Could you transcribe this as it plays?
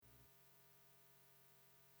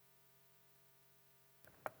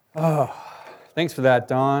Oh, thanks for that,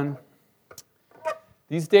 Don.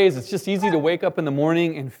 These days, it's just easy to wake up in the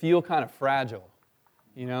morning and feel kind of fragile,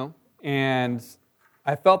 you know? And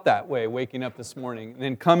I felt that way waking up this morning. And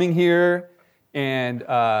then coming here and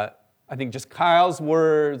I think just Kyle's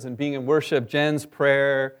words and being in worship, Jen's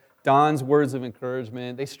prayer, Don's words of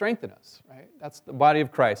encouragement, they strengthen us, right? That's the body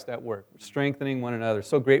of Christ at work, strengthening one another.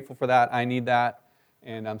 So grateful for that. I need that.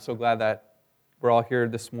 And I'm so glad that we're all here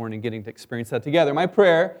this morning getting to experience that together. My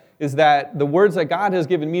prayer is that the words that God has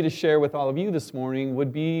given me to share with all of you this morning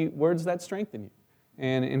would be words that strengthen you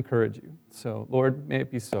and encourage you. So, Lord, may it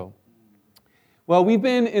be so. Well, we've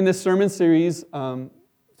been in this sermon series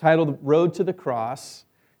titled Road to the Cross,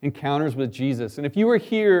 Encounters with Jesus. And if you were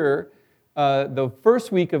here the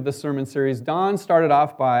first week of the sermon series, Don started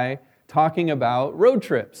off by talking about road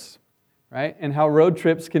trips, right? And how road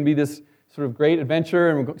trips can be this sort of great adventure,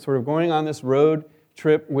 and we're sort of going on this road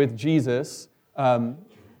trip with Jesus.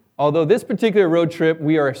 Although this particular road trip,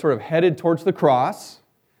 we are sort of headed towards the cross,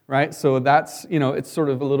 right? So that's, it's sort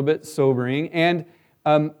of a little bit sobering. And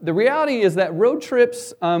the reality is that road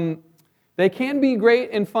trips, they can be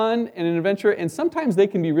great and fun and an adventure, and sometimes they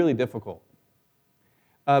can be really difficult.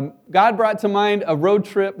 God brought to mind a road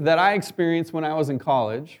trip that I experienced when I was in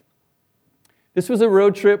college. This was a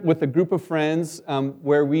road trip with a group of friends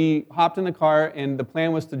where we hopped in the car, and the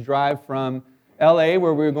plan was to drive from LA,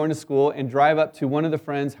 where we were going to school, and drive up to one of the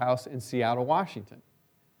friends' house in Seattle, Washington.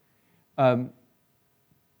 About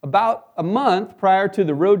a month prior to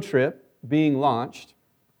the road trip being launched,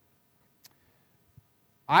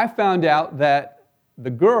 I found out that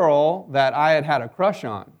the girl that I had had a crush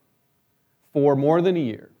on for more than a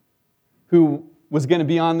year, who was going to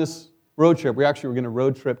be on this road trip, we actually were going to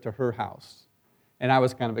road trip to her house. And I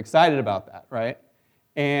was kind of excited about that, right?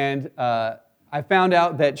 And I found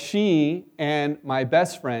out that she and my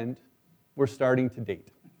best friend were starting to date.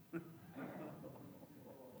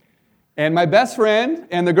 And my best friend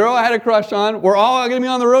and the girl I had a crush on were all going to be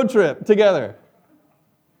on the road trip together.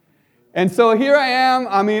 And so here I am.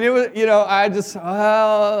 I mean, it was, it was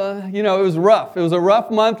rough. It was a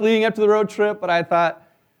rough month leading up to the road trip, but I thought,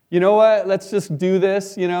 you know what, let's just do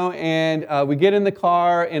this, and we get in the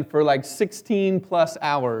car, and for like 16 plus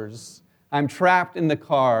hours, I'm trapped in the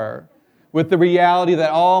car with the reality that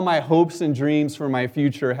all my hopes and dreams for my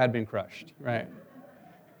future had been crushed, right?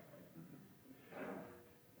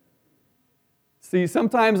 See,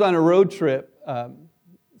 sometimes on a road trip,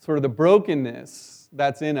 sort of the brokenness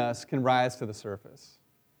that's in us can rise to the surface,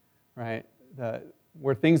 right?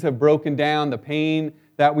 Where things have broken down, the pain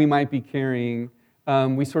that we might be carrying,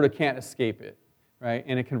 we sort of can't escape it, right?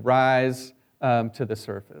 And it can rise to the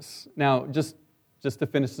surface. Now, just to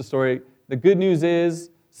finish the story, the good news is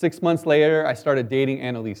 6 months later, I started dating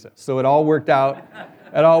Annalisa. So it all worked out.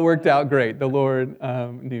 It all worked out great. The Lord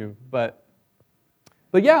knew. But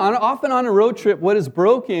yeah, often on a road trip, what is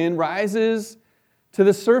broken rises to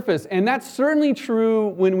the surface. And that's certainly true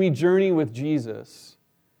when we journey with Jesus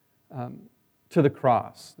to the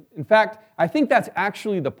cross. In fact, I think that's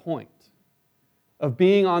actually the point of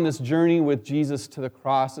being on this journey with Jesus to the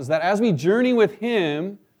cross, is that as we journey with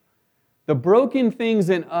Him, the broken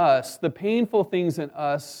things in us, the painful things in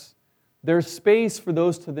us, there's space for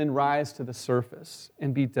those to then rise to the surface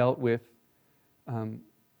and be dealt with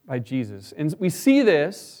by Jesus. And we see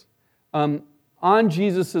this on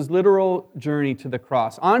Jesus' literal journey to the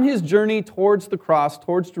cross. On His journey towards the cross,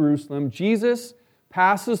 towards Jerusalem, Jesus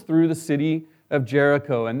passes through the city of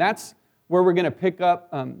Jericho. And that's where we're going to pick up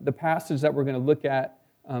the passage that we're going to look at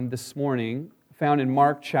this morning, found in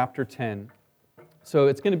Mark chapter 10. So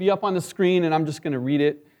it's going to be up on the screen, and I'm just going to read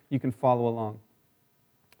it. You can follow along.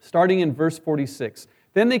 Starting in verse 46.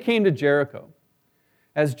 Then they came to Jericho.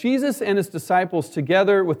 As Jesus and His disciples,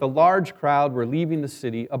 together with a large crowd, were leaving the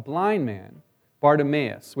city, a blind man,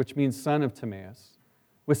 Bartimaeus, which means son of Timaeus,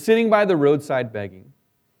 was sitting by the roadside begging.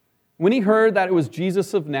 When he heard that it was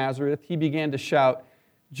Jesus of Nazareth, he began to shout,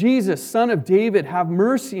 "Jesus, Son of David, have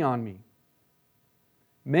mercy on me."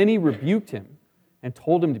 Many rebuked him and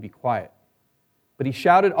told him to be quiet. But he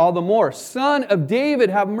shouted all the more, "Son of David,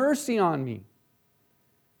 have mercy on me."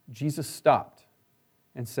 Jesus stopped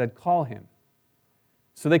and said, "Call him."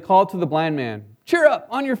 So they called to the blind man, "Cheer up,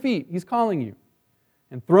 on your feet, he's calling you."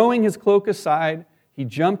 And throwing his cloak aside, he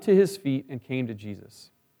jumped to his feet and came to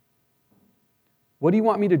Jesus. "What do you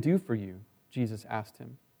want me to do for you?" Jesus asked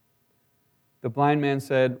him. The blind man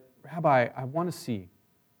said, "Rabbi, I want to see."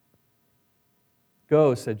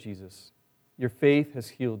 "Go," said Jesus. "Your faith has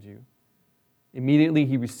healed you." Immediately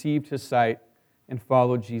he received his sight and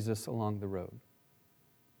followed Jesus along the road.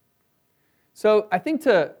 So I think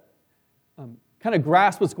to kind of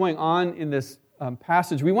grasp what's going on in this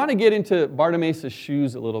passage, we want to get into Bartimaeus'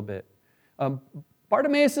 shoes a little bit.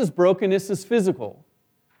 Bartimaeus' brokenness is physical.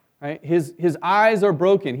 Right? His eyes are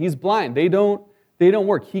broken. He's blind. They don't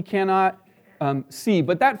work. He cannot see.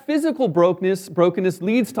 But that physical brokenness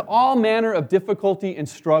leads to all manner of difficulty and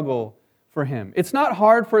struggle for him. It's not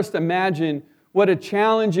hard for us to imagine what a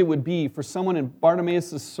challenge it would be for someone in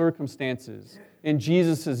Bartimaeus' circumstances in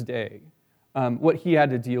Jesus' day, what he had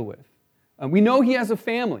to deal with. We know he has a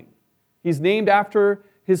family. He's named after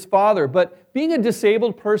his father, but being a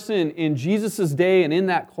disabled person in Jesus' day and in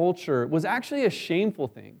that culture was actually a shameful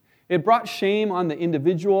thing. It brought shame on the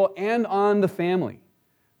individual and on the family.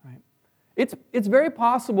 Right? It's very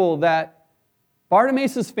possible that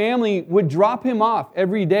Bartimaeus' family would drop him off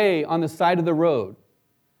every day on the side of the road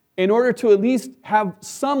in order to at least have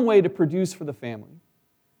some way to produce for the family.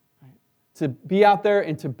 Right? To be out there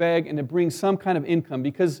and to beg and to bring some kind of income,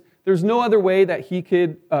 because there's no other way that he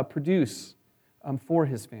could produce for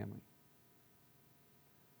his family.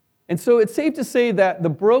 And so it's safe to say that the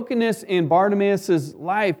brokenness in Bartimaeus'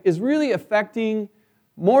 life is really affecting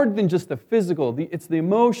more than just the physical. It's the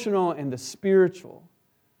emotional and the spiritual.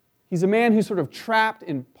 He's a man who's sort of trapped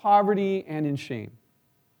in poverty and in shame.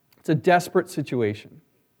 It's a desperate situation.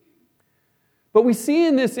 But we see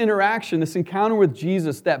in this interaction, this encounter with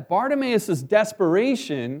Jesus, that Bartimaeus'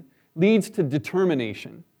 desperation leads to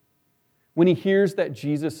determination when he hears that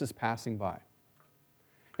Jesus is passing by.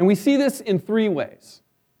 And we see this in three ways.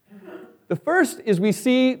 The first is we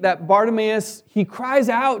see that Bartimaeus, he cries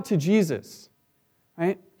out to Jesus.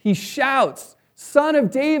 Right? He shouts, "Son of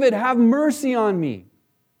David, have mercy on me."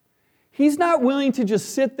 He's not willing to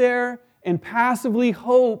just sit there and passively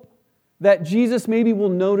hope that Jesus maybe will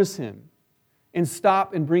notice him and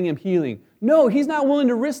stop and bring him healing. No, he's not willing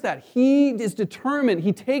to risk that. He is determined.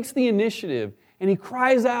 He takes the initiative and he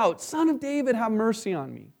cries out, "Son of David, have mercy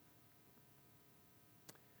on me."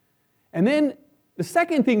 And then the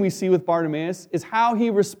second thing we see with Bartimaeus is how he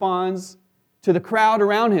responds to the crowd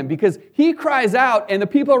around him, because he cries out and the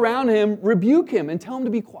people around him rebuke him and tell him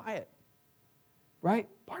to be quiet. Right?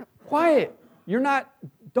 Quiet.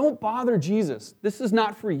 Don't bother Jesus. This is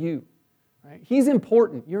not for you. Right? He's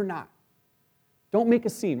important. You're not. Don't make a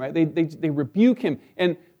scene, right? They rebuke him.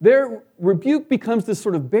 And their rebuke becomes this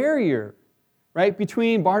sort of barrier, right,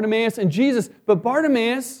 between Bartimaeus and Jesus. But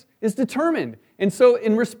Bartimaeus is determined. And so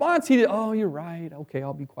in response, he did, "Oh, you're right. Okay,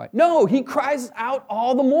 I'll be quiet." No, he cries out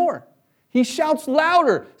all the more. He shouts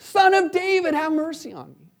louder, "Son of David, have mercy on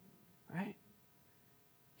me." Right?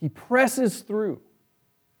 He presses through.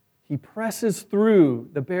 He presses through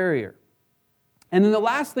the barrier. And then the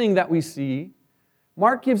last thing that we see,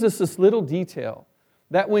 Mark gives us this little detail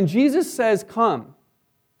that when Jesus says, "Come,"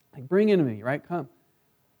 like bring him to me, right? Come.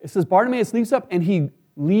 It says Bartimaeus leaps up and he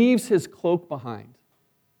leaves his cloak behind.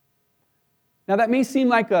 Now that may seem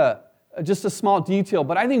like just a small detail,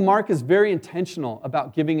 but I think Mark is very intentional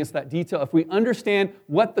about giving us that detail if we understand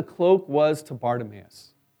what the cloak was to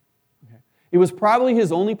Bartimaeus. Okay. It was probably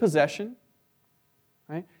his only possession.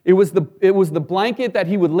 Right? It was the blanket that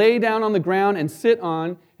he would lay down on the ground and sit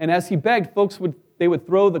on, and as he begged, folks would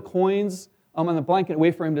throw the coins on the blanket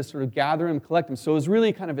away for him to sort of gather and collect them. So it was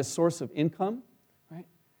really kind of his source of income, right?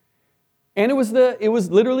 And it was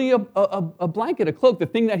literally a blanket, a cloak, the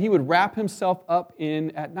thing that he would wrap himself up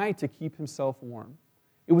in at night to keep himself warm.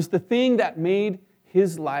 It was the thing that made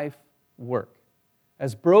his life work.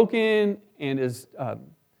 As broken and as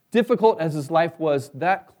difficult as his life was,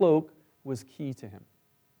 that cloak was key to him.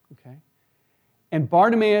 Okay? And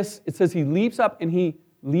Bartimaeus, it says he leaps up and he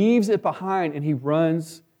leaves it behind and he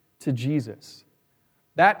runs to Jesus.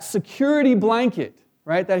 That security blanket,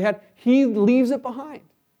 right, that he had, he leaves it behind.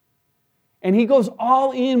 And he goes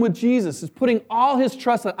all in with Jesus. He's putting all his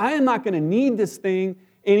trust that I am not going to need this thing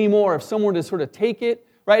anymore if someone to sort of take it,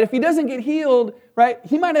 right? If he doesn't get healed, right,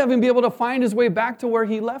 he might not even be able to find his way back to where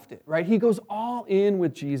he left it, right? He goes all in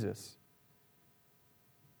with Jesus.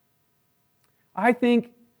 I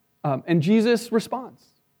think, and Jesus responds.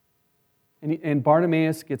 And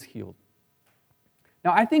Bartimaeus gets healed.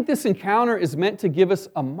 Now, I think this encounter is meant to give us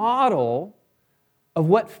a model of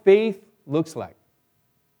what faith looks like.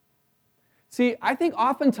 See, I think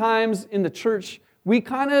oftentimes in the church, we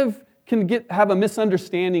kind of can have a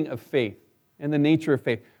misunderstanding of faith and the nature of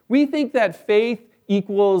faith. We think that faith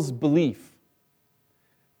equals belief.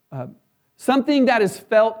 Something that is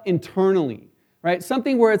felt internally, right?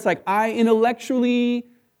 Something where it's like, I intellectually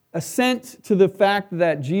assent to the fact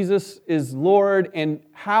that Jesus is Lord, and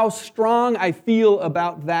how strong I feel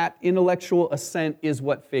about that intellectual assent is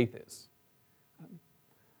what faith is.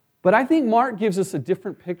 But I think Mark gives us a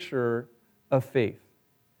different picture of faith.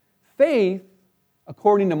 Faith,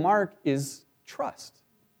 according to Mark, is trust.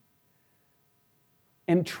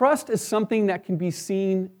 And trust is something that can be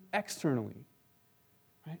seen externally.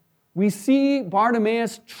 Right? We see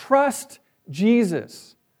Bartimaeus trust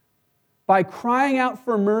Jesus by crying out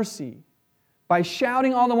for mercy, by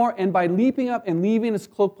shouting all the more, and by leaping up and leaving his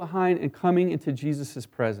cloak behind and coming into Jesus'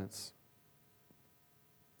 presence.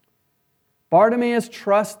 Bartimaeus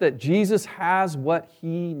trusts that Jesus has what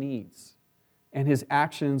he needs, and his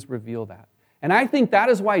actions reveal that. And I think that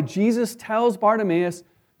is why Jesus tells Bartimaeus,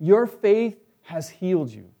 your faith has healed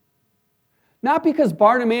you. Not because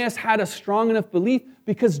Bartimaeus had a strong enough belief,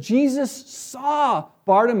 because Jesus saw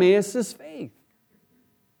Bartimaeus' faith.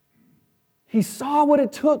 He saw what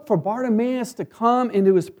it took for Bartimaeus to come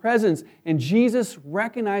into his presence, and Jesus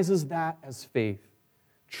recognizes that as faith.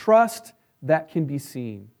 Trust that can be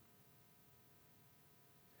seen.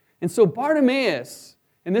 And so Bartimaeus,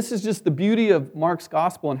 and this is just the beauty of Mark's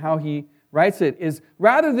gospel and how he writes it, is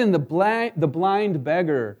rather than the blind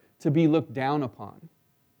beggar to be looked down upon,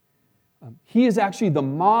 he is actually the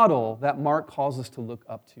model that Mark calls us to look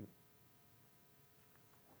up to.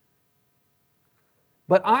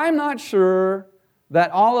 But I'm not sure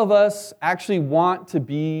that all of us actually want to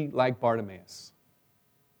be like Bartimaeus.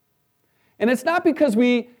 And it's not because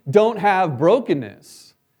we don't have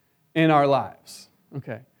brokenness in our lives.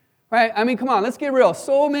 Okay. Right? I mean, come on, let's get real.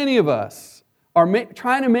 So many of us are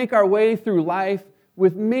trying to make our way through life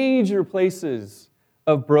with major places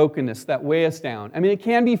of brokenness that weigh us down. I mean, it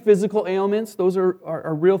can be physical ailments. Those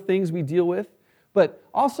are real things we deal with. But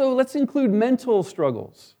also, let's include mental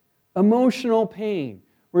struggles, emotional pain,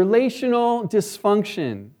 relational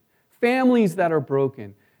dysfunction, families that are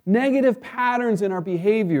broken, negative patterns in our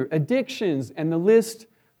behavior, addictions, and the list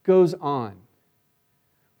goes on.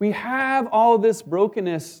 We have all this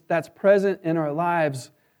brokenness that's present in our lives,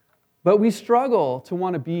 but we struggle to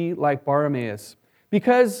want to be like Bartimaeus.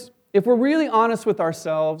 Because if we're really honest with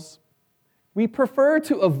ourselves, we prefer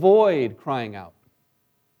to avoid crying out.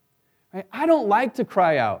 Right? I don't like to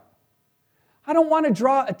cry out. I don't want to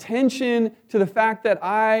draw attention to the fact that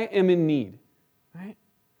I am in need. Right?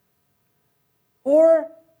 Or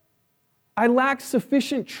I lack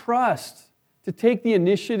sufficient trust to take the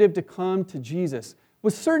initiative to come to Jesus.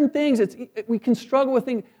 With certain things, we can struggle with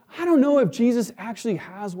things. I don't know if Jesus actually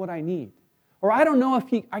has what I need. Or I don't know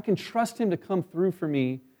if I can trust him to come through for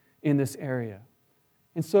me in this area.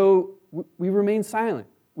 And so we remain silent.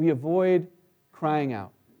 We avoid crying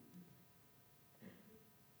out.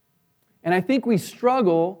 And I think we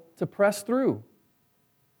struggle to press through.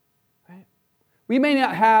 Right? We may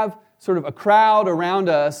not have sort of a crowd around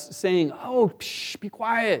us saying, oh, be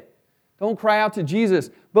quiet. Don't cry out to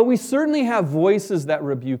Jesus. But we certainly have voices that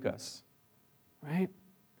rebuke us. Right?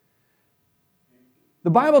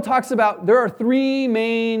 The Bible talks about there are three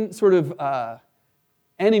main sort of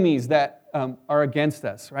enemies that are against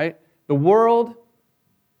us, right? The world,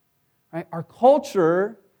 right? Our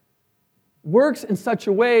culture works in such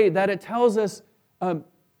a way that it tells us,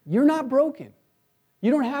 you're not broken.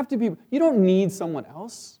 You don't have to be, you don't need someone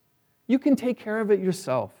else. You can take care of it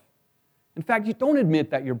yourself. In fact, you don't admit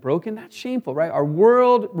that you're broken. That's shameful, right? Our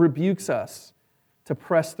world rebukes us to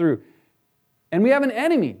press through. And we have an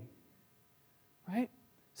enemy, right?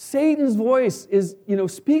 Satan's voice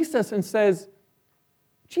speaks to us and says,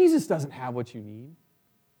 Jesus doesn't have what you need.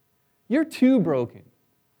 You're too broken.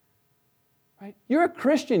 Right? You're a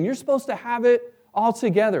Christian. You're supposed to have it all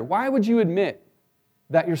together. Why would you admit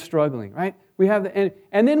that you're struggling, right?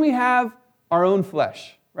 And then we have our own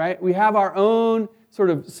flesh, right? We have our own sort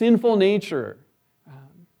of sinful nature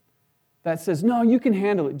that says, no, you can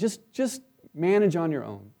handle it. Just manage on your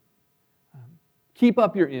own. Keep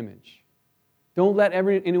up your image. Don't let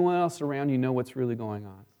anyone else around you know what's really going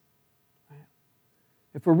on. Right?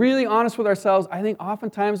 If we're really honest with ourselves, I think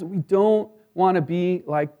oftentimes we don't want to be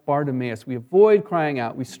like Bartimaeus. We avoid crying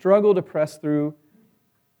out. We struggle to press through.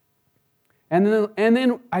 And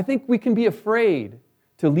then I think we can be afraid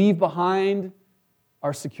to leave behind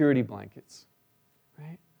our security blankets.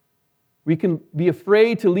 Right? We can be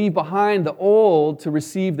afraid to leave behind the old to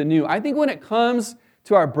receive the new. I think when it comes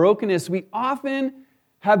to our brokenness, we often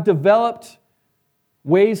have developed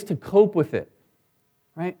ways to cope with it.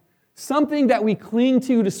 Right? Something that we cling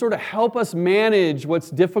to sort of help us manage what's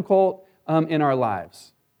difficult in our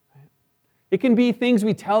lives. It can be things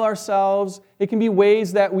we tell ourselves. It can be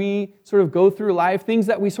ways that we sort of go through life, things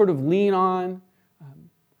that we sort of lean on.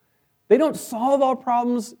 They don't solve all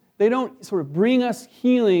problems. They don't sort of bring us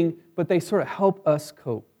healing, but they sort of help us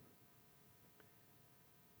cope.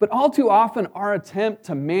 But all too often, our attempt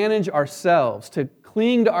to manage ourselves, to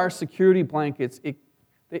cling to our security blankets,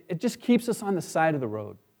 it just keeps us on the side of the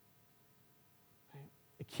road.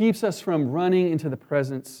 It keeps us from running into the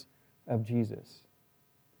presence of Jesus.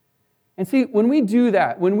 And see, when we do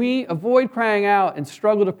that, when we avoid crying out and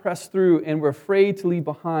struggle to press through and we're afraid to leave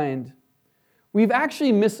behind, we've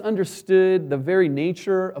actually misunderstood the very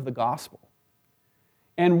nature of the gospel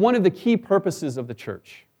and one of the key purposes of the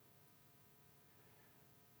church.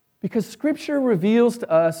 Because Scripture reveals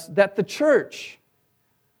to us that the church,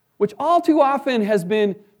 which all too often has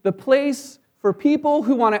been the place for people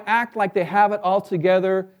who want to act like they have it all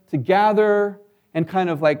together, to gather and kind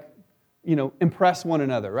of like, impress one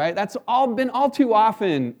another, right? That's been all too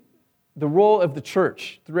often the role of the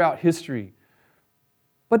church throughout history.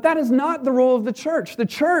 But that is not the role of the church. The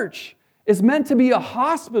church is meant to be a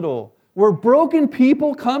hospital where broken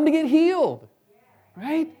people come to get healed,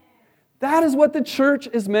 right? That is what the church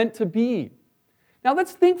is meant to be. Now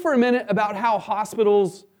let's think for a minute about how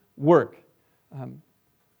hospitals work. Many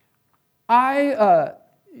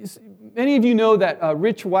of you know that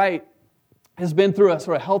Rich White has been through a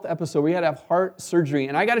sort of health episode where he had to have heart surgery,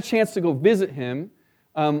 and I got a chance to go visit him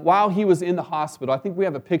while he was in the hospital. I think we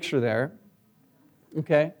have a picture there.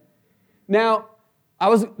 Okay? Now,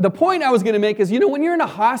 the point I was going to make is, when you're in a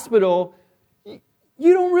hospital,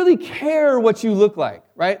 you don't really care what you look like,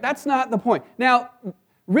 right? That's not the point. Now,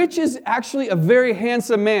 Rich is actually a very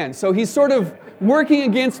handsome man, so he's sort of working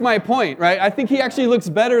against my point, right? I think he actually looks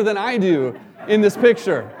better than I do in this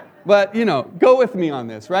picture. But, go with me on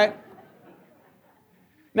this, right?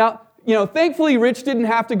 Now, thankfully, Rich didn't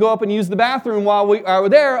have to go up and use the bathroom while we were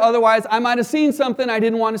there. Otherwise, I might have seen something I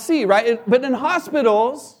didn't want to see, right? But in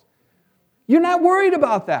hospitals, you're not worried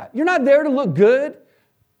about that. You're not there to look good.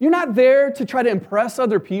 You're not there to try to impress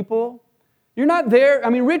other people. You're not there.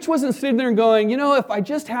 Rich wasn't sitting there going, if I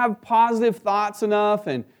just have positive thoughts enough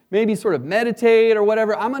and maybe sort of meditate or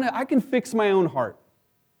whatever, I can fix my own heart.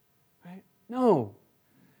 Right? No.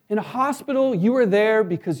 In a hospital, you are there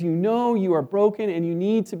because you know you are broken and you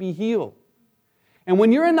need to be healed. And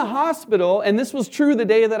when you're in the hospital, and this was true the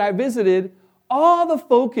day that I visited, all the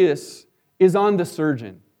focus is on the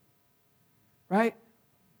surgeon. Right?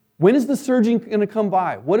 When is the surgeon going to come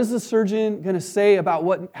by? What is the surgeon going to say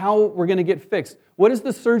about how we're going to get fixed? What is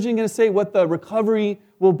the surgeon going to say what the recovery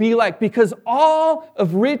will be like? Because all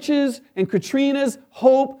of Rich's and Katrina's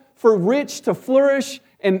hope for Rich to flourish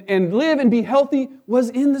and live and be healthy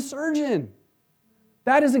was in the surgeon.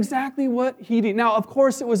 That is exactly what he did. Now, of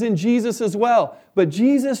course, it was in Jesus as well. But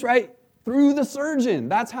Jesus, right, through the surgeon.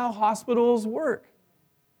 That's how hospitals work.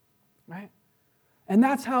 Right? And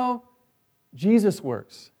that's how Jesus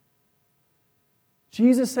works.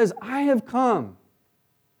 Jesus says, I have come.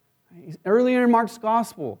 Earlier in Mark's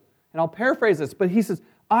gospel, and I'll paraphrase this, but he says,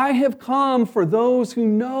 I have come for those who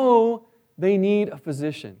know they need a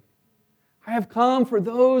physician. I have come for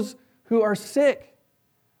those who are sick.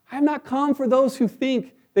 I have not come for those who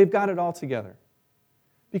think they've got it all together.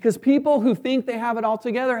 Because people who think they have it all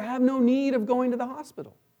together have no need of going to the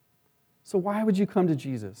hospital. So why would you come to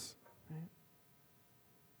Jesus? Right?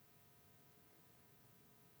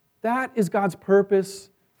 That is God's purpose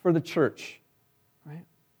for the church. Right?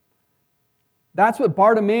 That's what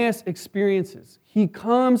Bartimaeus experiences. He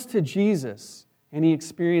comes to Jesus and he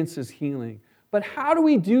experiences healing. But how do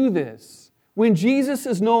we do this when Jesus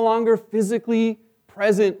is no longer physically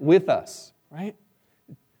present with us, right?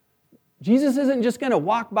 Jesus isn't just going to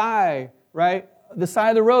walk by, right, the side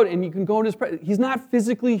of the road and you can go in his presence. He's not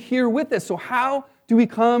physically here with us. So how do we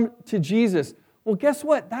come to Jesus? Well, guess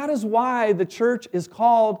what? That is why the church is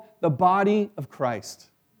called the body of Christ.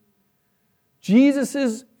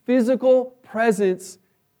 Jesus' physical presence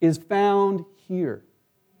is found here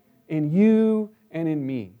in you and in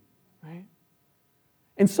me, right?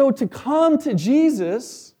 And so to come to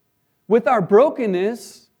Jesus with our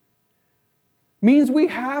brokenness means we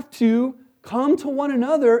have to come to one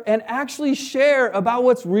another and actually share about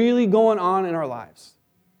what's really going on in our lives.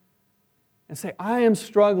 And say, I am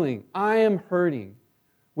struggling. I am hurting.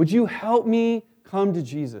 Would you help me come to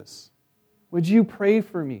Jesus? Would you pray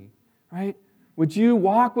for me? Right? Would you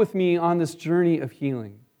walk with me on this journey of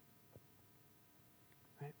healing?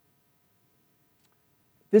 Right?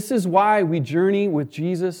 This is why we journey with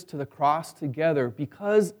Jesus to the cross together,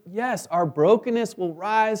 because, yes, our brokenness will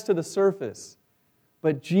rise to the surface,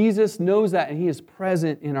 but Jesus knows that, and He is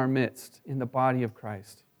present in our midst, in the body of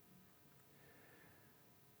Christ.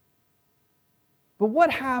 But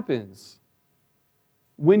what happens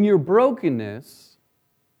when your brokenness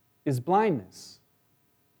is blindness?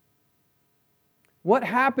 What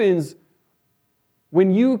happens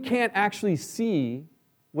when you can't actually see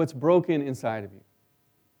what's broken inside of you?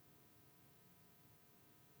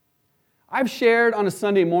 I've shared on a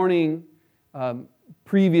Sunday morning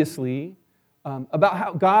previously about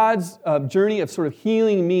how God's journey of sort of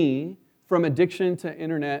healing me from addiction to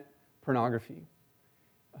internet pornography.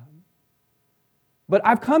 But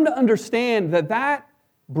I've come to understand that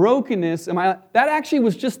brokenness in my life, that actually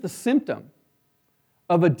was just the symptom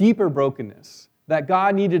of a deeper brokenness that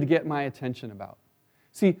God needed to get my attention about.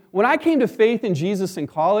 See, when I came to faith in Jesus in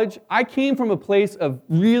college, I came from a place of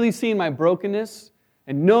really seeing my brokenness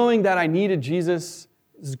and knowing that I needed Jesus'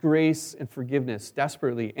 grace and forgiveness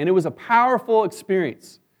desperately. And it was a powerful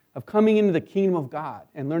experience of coming into the kingdom of God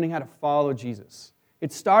and learning how to follow Jesus.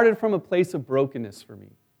 It started from a place of brokenness for me.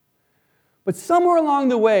 But somewhere along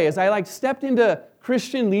the way, as I stepped into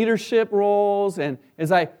Christian leadership roles, and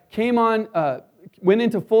as I went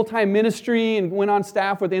into full-time ministry and went on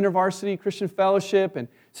staff with InterVarsity Christian Fellowship and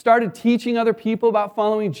started teaching other people about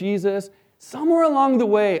following Jesus, somewhere along the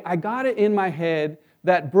way, I got it in my head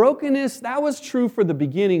that brokenness, that was true for the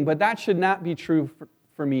beginning, but that should not be true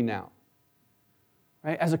for me now.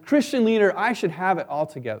 Right? As a Christian leader, I should have it all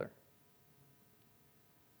together.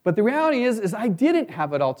 But the reality is I didn't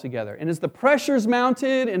have it all together. And as the pressures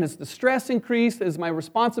mounted, and as the stress increased, as my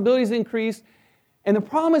responsibilities increased, and the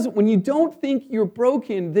problem is when you don't think you're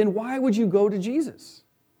broken, then why would you go to Jesus?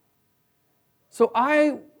 So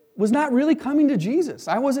I was not really coming to Jesus.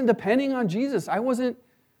 I wasn't depending on Jesus. I wasn't,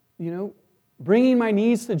 bringing my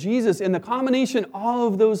needs to Jesus. And the combination of all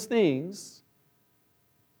of those things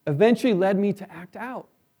eventually led me to act out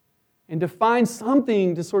and to find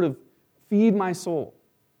something to sort of feed my soul.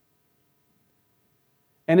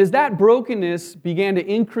 And as that brokenness began to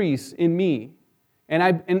increase in me,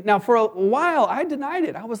 and now for a while, I denied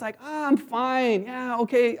it. I was like, I'm fine. Yeah,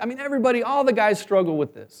 okay. All the guys struggle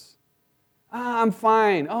with this. I'm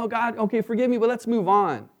fine. Oh, God, okay, forgive me, but let's move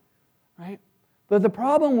on. Right? But the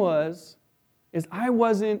problem is I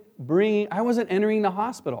wasn't entering the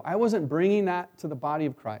hospital. I wasn't bringing that to the body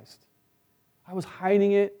of Christ. I was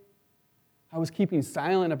hiding it. I was keeping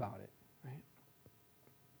silent about it. Right?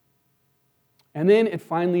 And then it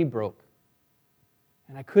finally broke.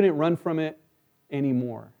 And I couldn't run from it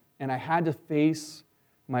anymore. And I had to face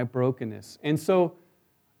my brokenness. And so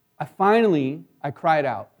I cried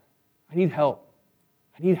out. I need help.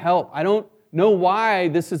 I need help. I don't know why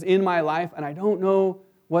this is in my life, and I don't know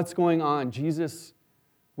what's going on. Jesus,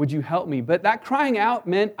 would you help me? But that crying out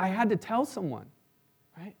meant I had to tell someone,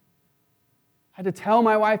 right? I had to tell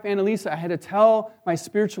my wife, Annalisa. I had to tell my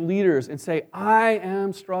spiritual leaders and say, I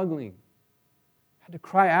am struggling. I had to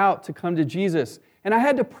cry out to come to Jesus. And I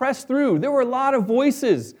had to press through. There were a lot of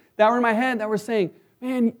voices that were in my head that were saying,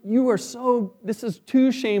 man, this is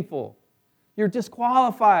too shameful. You're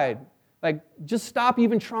disqualified. Just stop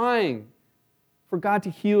even trying for God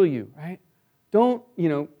to heal you, right?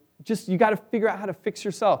 You got to figure out how to fix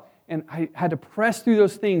yourself. And I had to press through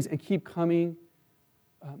those things and keep coming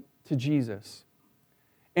to Jesus.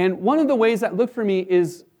 And one of the ways that looked for me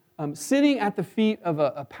is sitting at the feet of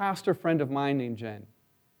a pastor friend of mine named Jen.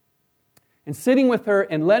 And sitting with her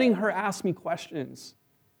and letting her ask me questions,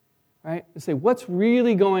 right? And say, what's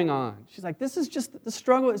really going on? She's like, this is just the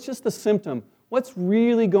struggle. It's just the symptom. What's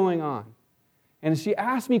really going on? And as she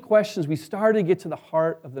asked me questions, we started to get to the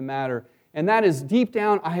heart of the matter. And that is, deep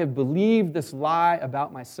down, I have believed this lie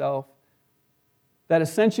about myself that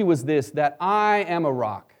essentially was this, that I am a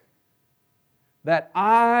rock, that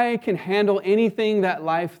I can handle anything that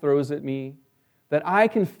life throws at me, that I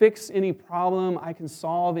can fix any problem, I can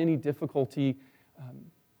solve any difficulty.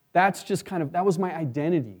 That was my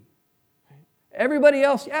identity. Right? Everybody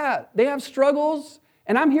else, they have struggles,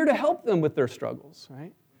 and I'm here to help them with their struggles,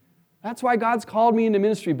 right? That's why God's called me into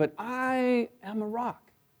ministry, but I am a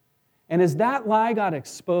rock. And as that lie got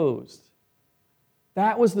exposed,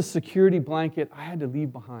 that was the security blanket I had to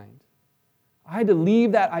leave behind. I had to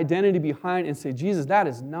leave that identity behind and say, Jesus, that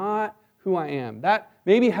is not who I am. That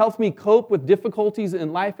maybe helped me cope with difficulties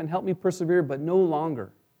in life and helped me persevere, but no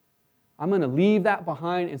longer. I'm going to leave that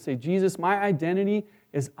behind and say, Jesus, my identity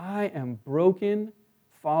is I am broken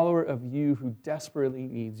follower of you who desperately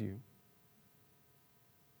needs you.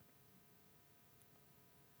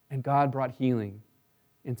 And God brought healing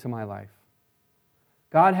into my life.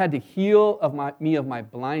 God had to heal me of my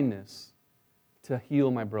blindness to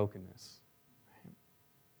heal my brokenness.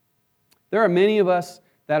 There are many of us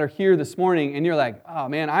that are here this morning, and you're like, oh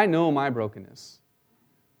man, I know my brokenness.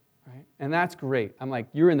 Right? And that's great. I'm like,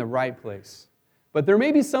 you're in the right place. But there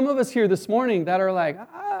may be some of us here this morning that are like,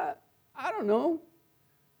 I don't know.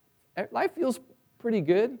 Life feels pretty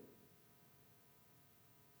good.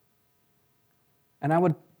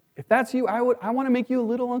 And if that's you, I want to make you a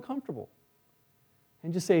little uncomfortable.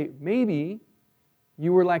 And just say, maybe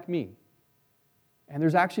you were like me. And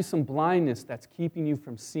there's actually some blindness that's keeping you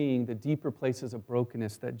from seeing the deeper places of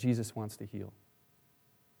brokenness that Jesus wants to heal.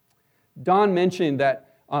 Don mentioned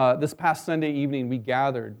that this past Sunday evening we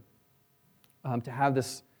gathered to have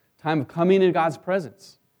this time of coming into God's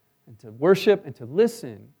presence and to worship and to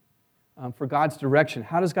listen for God's direction.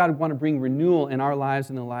 How does God want to bring renewal in our lives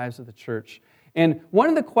and the lives of the church? And one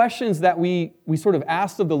of the questions that we sort of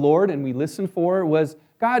asked of the Lord and we listened for was,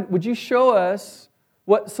 God, would you show us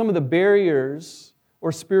what some of the barriers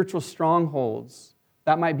or spiritual strongholds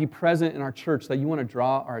that might be present in our church that you want to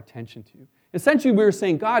draw our attention to? Essentially, we were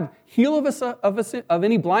saying, God, heal us of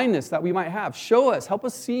any blindness that we might have. Show us, help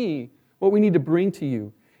us see what we need to bring to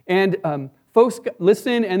you. And folks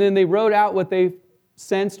listened, and then they wrote out what they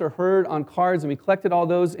sensed or heard on cards, and we collected all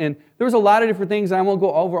those. And there was a lot of different things, and I won't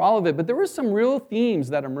go over all of it, but there were some real themes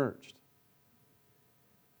that emerged.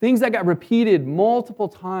 Things that got repeated multiple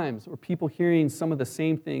times, or people hearing some of the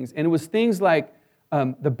same things. And it was things like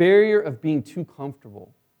the barrier of being too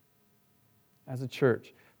comfortable as a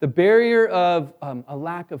church. The barrier of a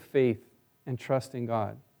lack of faith and trust in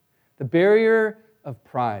God. The barrier of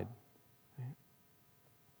pride.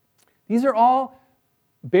 These are all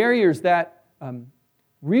barriers that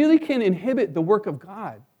really can inhibit the work of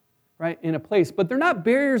God, right, in a place. But they're not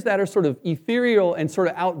barriers that are sort of ethereal and sort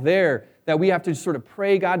of out there that we have to sort of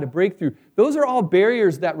pray God to break through. Those are all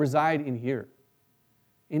barriers that reside in here,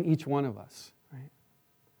 in each one of us, right?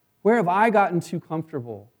 Where have I gotten too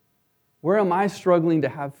comfortable? Where am I struggling to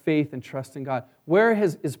have faith and trust in God? Where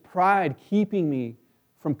is pride keeping me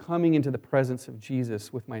from coming into the presence of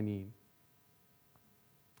Jesus with my need?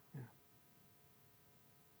 Yeah.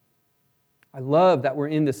 I love that we're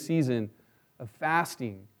in this season of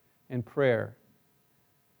fasting and prayer.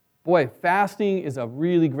 Boy, fasting is a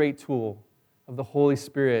really great tool of the Holy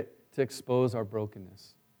Spirit to expose our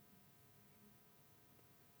brokenness.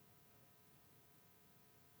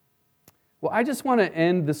 Well, I just want to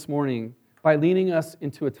end this morning by leading us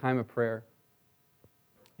into a time of prayer.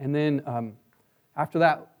 And then after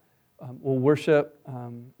that, we'll worship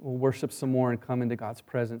some more and come into God's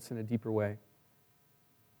presence in a deeper way.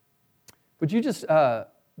 Would you just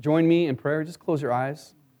join me in prayer? Just close your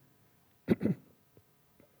eyes.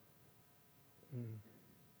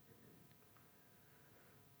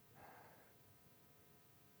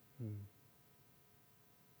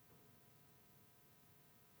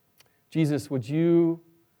 Jesus, would you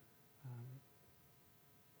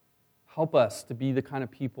help us to be the kind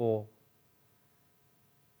of people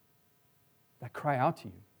that cry out to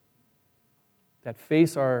you, that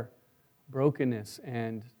face our brokenness,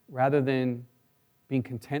 and rather than being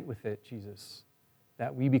content with it, Jesus,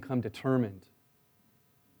 that we become determined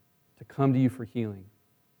to come to you for healing.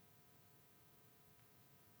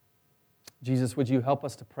 Jesus, would you help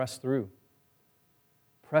us to press through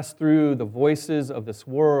the voices of this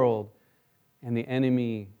world and the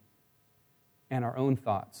enemy and our own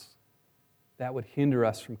thoughts that would hinder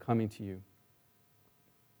us from coming to you.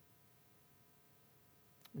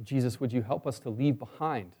 Jesus, would you help us to leave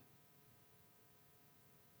behind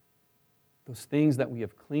those things that we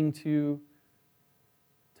have clung to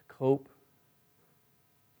cope,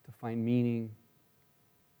 to find meaning,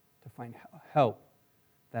 to find help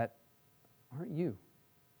that aren't you.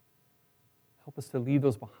 Help us to leave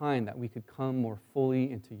those behind that we could come more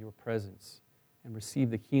fully into your presence and receive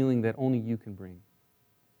the healing that only you can bring.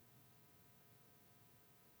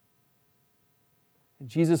 And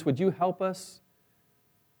Jesus, would you help us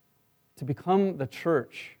to become the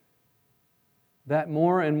church that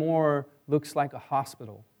more and more looks like a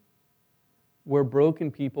hospital where broken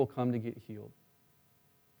people come to get healed?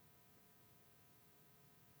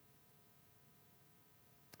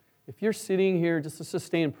 If you're sitting here, just to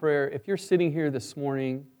sustain prayer, if you're sitting here this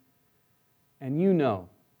morning and you know,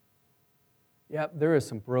 yep, there is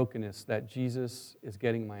some brokenness that Jesus is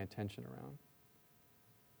getting my attention around.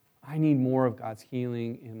 I need more of God's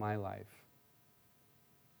healing in my life.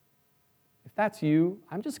 If that's you,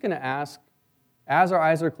 I'm just going to ask, as our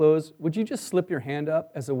eyes are closed, would you just slip your hand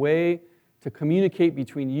up as a way to communicate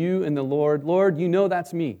between you and the Lord? Lord, you know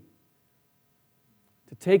that's me.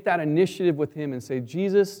 To take that initiative with Him and say,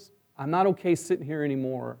 Jesus, I'm not okay sitting here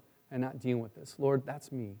anymore and not dealing with this. Lord,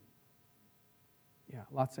 that's me. Yeah,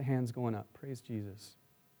 lots of hands going up. Praise Jesus.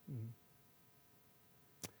 Mm-hmm.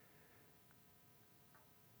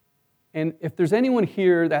 And if there's anyone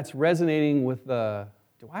here that's resonating with do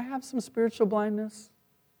I have some spiritual blindness?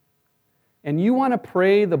 And you want to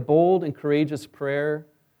pray the bold and courageous prayer,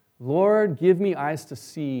 Lord, give me eyes to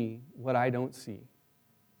see what I don't see.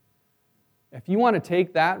 If you want to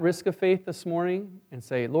take that risk of faith this morning and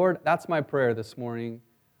say, Lord, that's my prayer this morning.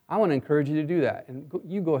 I want to encourage you to do that. And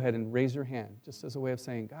you go ahead and raise your hand, just as a way of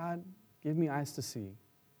saying, God, give me eyes to see.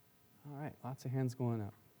 All right, lots of hands going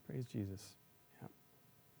up. Praise Jesus. Yeah.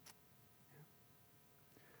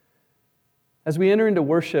 As we enter into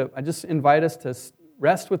worship, I just invite us to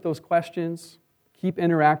rest with those questions, keep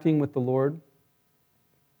interacting with the Lord.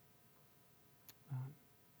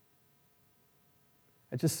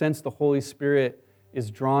 I just sense the Holy Spirit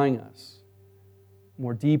is drawing us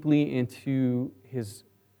more deeply into His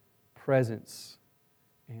presence.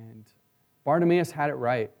 And Bartimaeus had it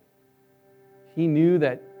right. He knew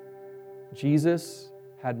that Jesus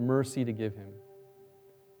had mercy to give him,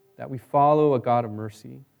 that we follow a God of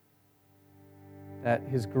mercy, that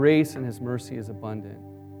His grace and His mercy is abundant.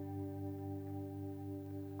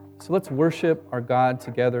 So let's worship our God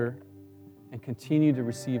together and continue to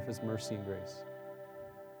receive His mercy and grace.